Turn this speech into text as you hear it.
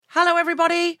Hello,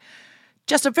 everybody.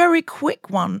 Just a very quick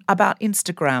one about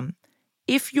Instagram.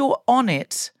 If you're on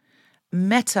it,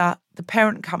 Meta, the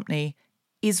parent company,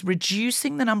 is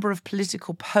reducing the number of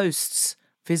political posts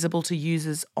visible to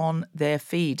users on their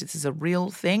feed. This is a real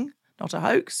thing, not a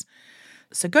hoax.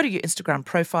 So go to your Instagram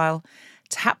profile,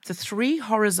 tap the 3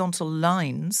 horizontal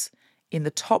lines in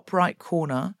the top right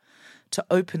corner to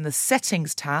open the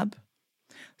Settings tab,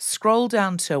 scroll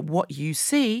down to What You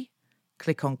See,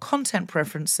 click on Content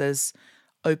Preferences,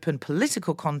 open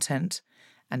Political Content,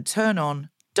 and turn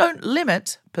on Don't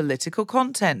Limit Political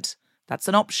Content. That's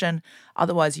an option.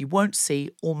 Otherwise, you won't see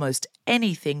almost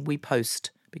anything we post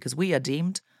because we are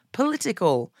deemed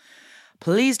political.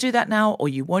 Please do that now, or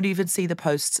you won't even see the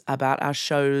posts about our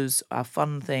shows, our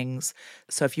fun things.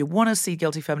 So if you want to see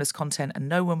Guilty Feminist content and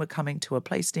know when we're coming to a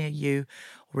place near you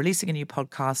or releasing a new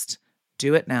podcast,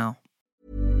 do it now.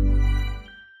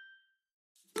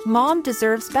 Mom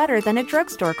deserves better than a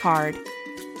drugstore card.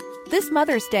 This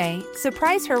Mother's Day,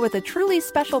 surprise her with a truly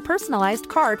special personalized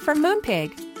card from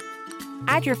Moonpig.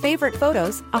 Add your favorite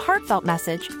photos, a heartfelt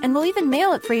message, and we'll even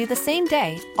mail it for you the same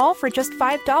day, all for just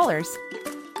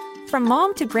 $5. From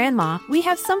mom to grandma, we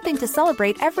have something to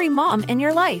celebrate every mom in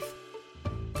your life.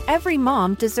 Every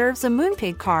mom deserves a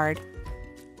Moonpig card.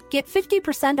 Get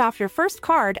 50% off your first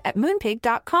card at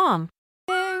moonpig.com.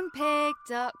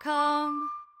 Moonpig.com.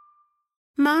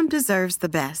 Mom deserves the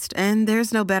best, and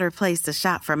there's no better place to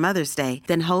shop for Mother's Day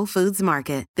than Whole Foods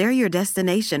Market. They're your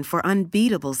destination for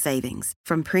unbeatable savings,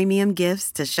 from premium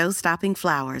gifts to show-stopping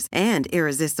flowers and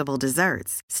irresistible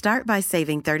desserts. Start by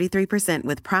saving 33%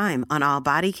 with Prime on all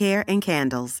body care and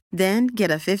candles. Then get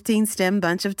a 15-stem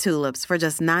bunch of tulips for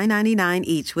just $9.99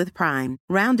 each with Prime.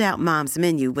 Round out Mom's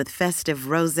menu with festive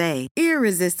rosé,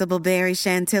 irresistible berry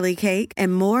chantilly cake,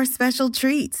 and more special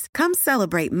treats. Come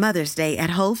celebrate Mother's Day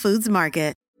at Whole Foods Market.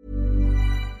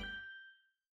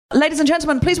 Ladies and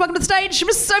gentlemen, please welcome to the stage,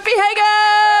 Miss Sophie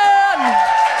Hagen!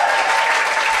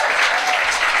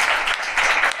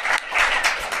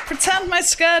 Pretend my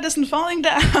skirt isn't falling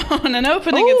down and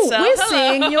opening itself.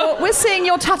 We're seeing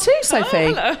your tattoo,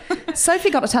 Sophie. Hello. Sophie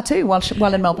got a tattoo while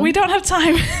in Melbourne. We don't have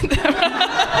time.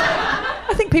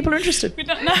 I think people are interested. We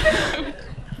don't know.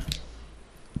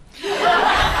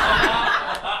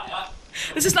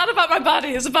 This is not about my body,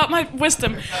 it's about my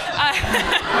wisdom.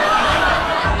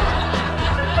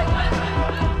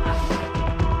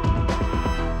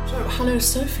 Hello,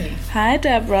 Sophie. Hi,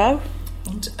 Deborah.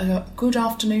 And good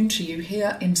afternoon to you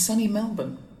here in sunny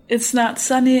Melbourne. It's not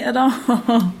sunny at all.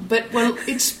 But, well,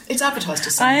 it's advertised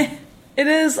as sunny. It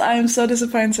is. I am so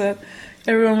disappointed.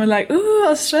 Everyone was like, ooh,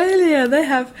 Australia, they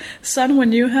have sun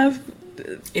when you have...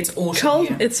 It's autumn cold.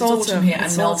 here. It's autumn here,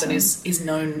 it's and Melbourne autumn. is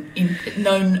known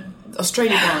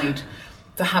Australia-wide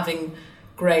for having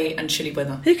grey and chilly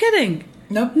weather. Are you kidding?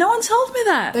 No. No one told me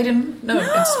that. They didn't? No. No.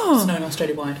 It's known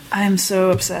Australia-wide. I am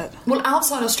so upset. Well,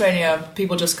 outside Australia,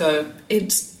 people just go,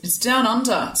 it's down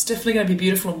under. It's definitely going to be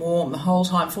beautiful and warm the whole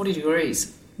time, 40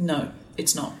 degrees. No,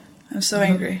 it's not. I'm so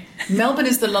angry. Melbourne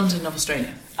is the London of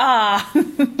Australia. I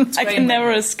can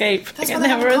never escape. That's I why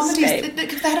can never escape.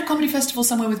 If they had a comedy festival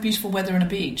somewhere with beautiful weather and a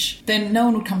beach, then no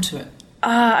one would come to it.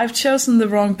 I've chosen the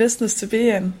wrong business to be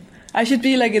in. I should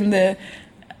be like in the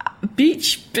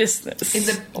beach business.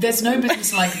 There's no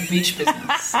business like the beach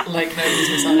business. Like no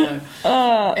business I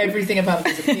know. Everything about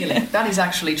it is appealing. That is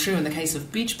actually true in the case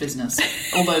of beach business.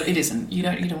 Although it isn't. You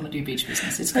don't want to do beach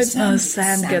business. It's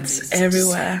sand gets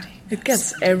everywhere. It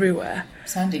gets everywhere.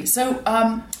 Sandy. So,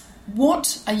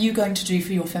 what are you going to do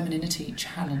for your Femininity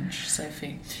challenge,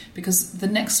 Sophie? Because the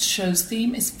next show's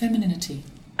theme is femininity.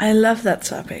 I love that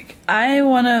topic. I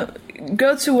want to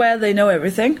go to where they know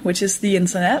everything, which is the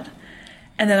internet.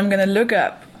 And then I'm going to look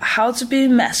up how to be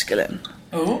masculine.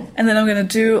 Oh. And then I'm going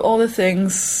to do all the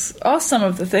things, or some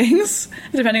of the things,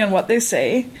 depending on what they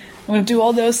say. I'm going to do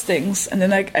all those things. And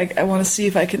then I want to see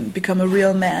if I can become a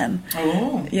real man.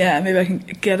 Oh. Yeah, maybe I can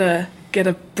get a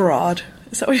broad.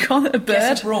 Is that what you call it? A bird?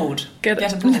 Get abroad.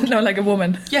 Get abroad. No, like a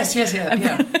woman. Yes,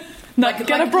 yeah. Not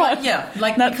get abroad.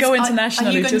 Not go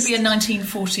internationally. Are you going to be a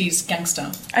 1940s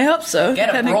gangster? I hope so.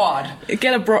 Get abroad.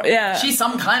 Get abroad, yeah. She's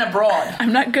some kind of broad.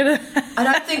 I'm not good at... I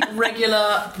don't think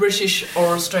regular British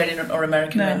or Australian or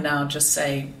American men now just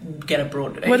say, get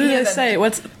abroad. What do they say?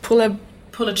 What's pull a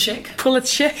chick? Pull a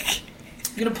chick?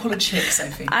 You're going to pull a chick,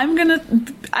 Sophie.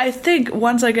 I think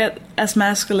once I get as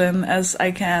masculine as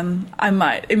I can,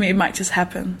 it might just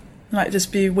happen. It might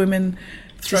just be women...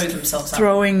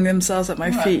 throwing themselves at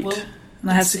my feet. Well, and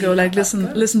I have to go like,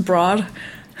 listen, broad.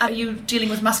 Are you dealing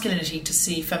with masculinity to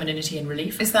see femininity in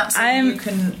relief? Is that something you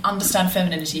can understand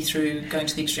femininity through going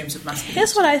to the extremes of masculinity?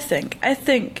 Here's what I think. I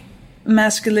think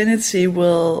masculinity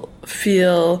will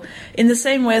feel in the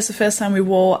same way as the first time we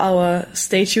wore our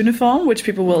stage uniform, which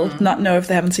people will not know if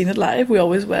they haven't seen it live. We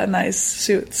always wear nice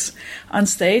suits on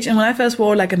stage. And when I first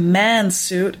wore like a man's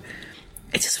suit,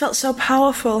 it just felt so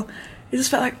powerful. It just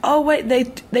felt like, oh wait,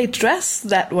 they dress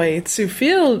that way to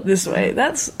feel this way.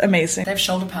 That's amazing. They have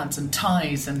shoulder pads and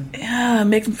ties and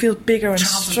make them feel bigger and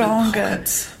stronger.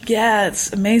 Yeah,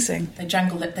 it's amazing. They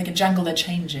can jangle their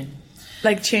change in.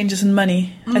 Like changes in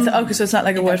money. Okay, so it's not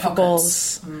like a word for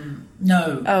balls.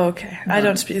 No. Oh, okay. No. I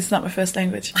don't speak. It's not my first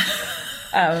language.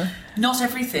 Not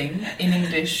everything in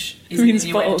English is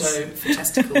innuendo for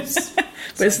testicles.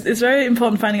 But it's very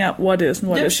important finding out what is and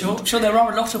what isn't. Sure, there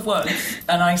are a lot of words,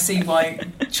 and I see why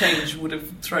change would have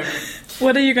thrown me.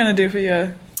 What are you going to do for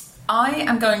your... I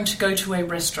am going to go to a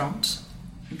restaurant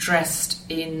dressed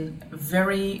in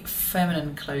very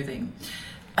feminine clothing.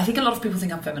 I think a lot of people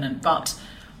think I'm feminine, but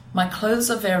my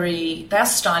clothes are they're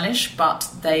stylish, but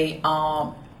they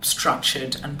are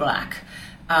structured and black.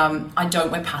 I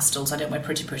don't wear pastels. I don't wear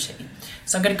pretty.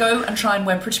 So I'm going to go and try and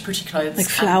wear pretty clothes. Like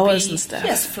flowers and stuff.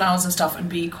 Yes, flowers and stuff, and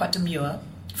be quite demure.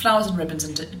 Flowers and ribbons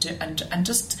and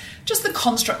just the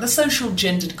construct, the social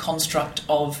gendered construct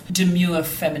of demure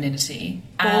femininity.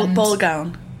 Ball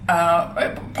gown.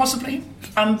 Possibly.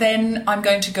 And then I'm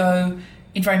going to go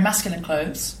in very masculine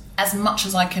clothes, as much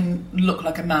as I can look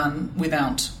like a man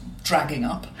without dragging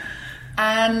up.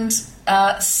 And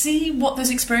see what those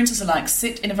experiences are like.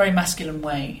 Sit in a very masculine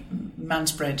way,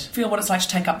 manspread. Feel what it's like to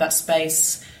take up that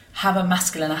space. Have a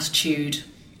masculine attitude,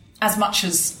 as much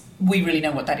as we really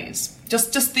know what that is.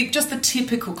 Just the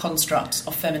typical constructs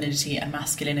of femininity and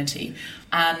masculinity.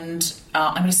 And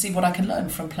I'm going to see what I can learn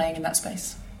from playing in that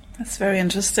space. That's very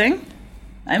interesting.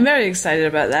 I'm very excited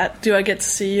about that. Do I get to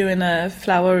see you in a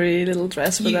flowery little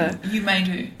dress with you may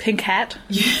do. Pink hat?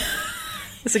 Yeah.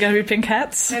 Is it going to be pink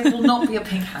hats? There will not be a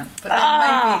pink hat,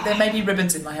 but there may be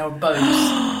ribbons in my hair or bows.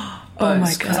 Oh my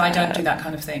God. Because I don't do that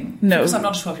kind of thing. No. Because I'm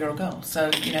not a 12-year-old girl, so,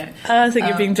 you know. I think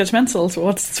you're being judgmental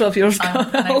towards 12-year-old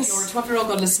girls. And if you're a 12-year-old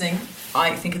girl listening,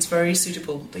 I think it's very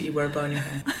suitable that you wear a bow in your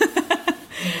hair.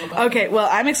 Okay, well,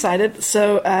 I'm excited.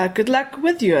 So good luck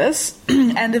with yours.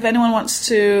 And if anyone wants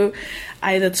to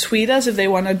either tweet us if they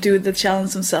want to do the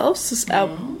challenge themselves,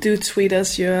 do tweet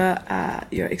us your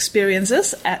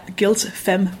experiences at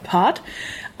GuiltFemPod,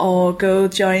 or go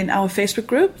join our Facebook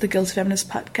group, the Guilt Feminist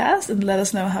Podcast, and let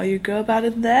us know how you go about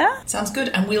it there. Sounds good.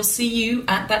 And we'll see you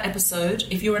at that episode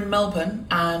if you're in Melbourne,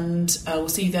 and we'll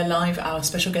see you there live. Our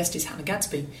special guest is Hannah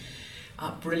Gadsby,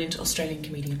 a brilliant Australian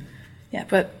comedian. Yeah,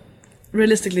 but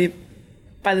realistically,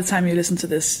 by the time you listen to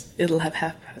this, it'll have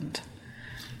happened.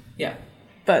 Yeah.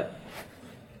 But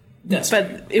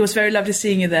it was very lovely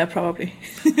seeing you there, probably.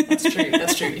 That's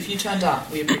true. If you turned up,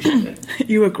 we appreciate it.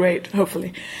 You were great,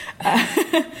 hopefully.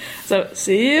 So,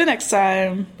 see you next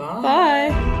time. Bye.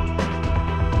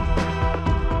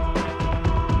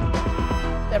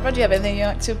 Deborah, do you have anything you'd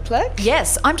like to plug?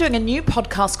 Yes, I'm doing a new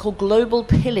podcast called Global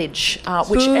Pillage,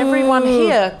 which everyone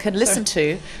here can listen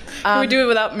to. Can we do it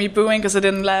without me booing because I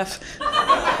didn't laugh?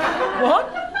 What?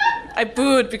 I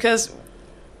booed because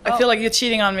I feel like you're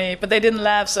cheating on me, but they didn't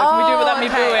laugh, so can we do it without me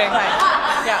booing?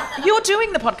 Right. Yeah. You're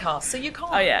doing the podcast, so you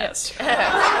can't. Oh, yeah, that's true.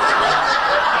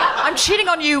 I'm cheating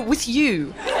on you with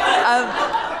you.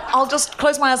 I'll just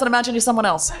close my eyes and imagine you're someone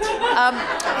else.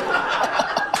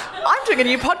 I'm doing a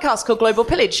new podcast called Global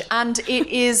Pillage, and it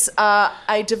is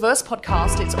a diverse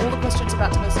podcast. It's all the questions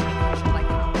about diversity and inclusion.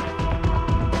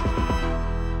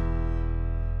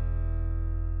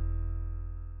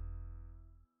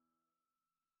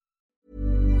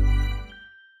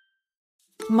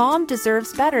 Mom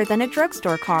deserves better than a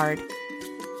drugstore card.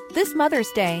 This Mother's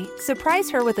Day,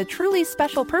 surprise her with a truly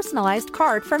special personalized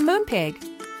card from Moonpig.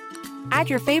 Add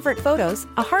your favorite photos,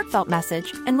 a heartfelt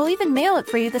message, and we'll even mail it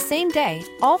for you the same day,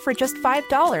 all for just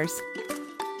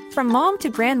 $5. From mom to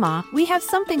grandma, we have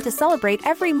something to celebrate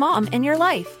every mom in your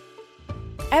life.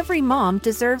 Every mom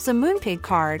deserves a Moonpig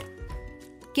card.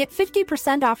 Get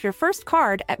 50% off your first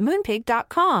card at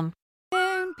moonpig.com.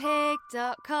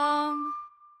 Moonpig.com.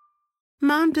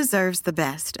 Mom deserves the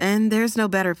best, and there's no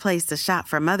better place to shop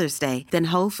for Mother's Day than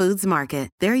Whole Foods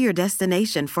Market. They're your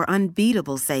destination for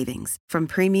unbeatable savings, from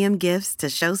premium gifts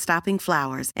to show-stopping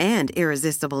flowers and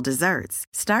irresistible desserts.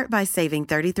 Start by saving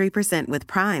 33% with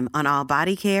Prime on all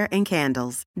body care and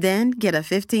candles. Then get a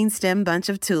 15-stem bunch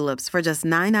of tulips for just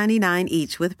 $9.99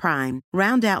 each with Prime.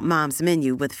 Round out Mom's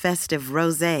menu with festive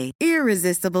rosé,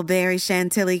 irresistible berry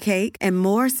chantilly cake, and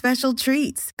more special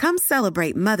treats. Come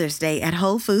celebrate Mother's Day at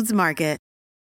Whole Foods Market.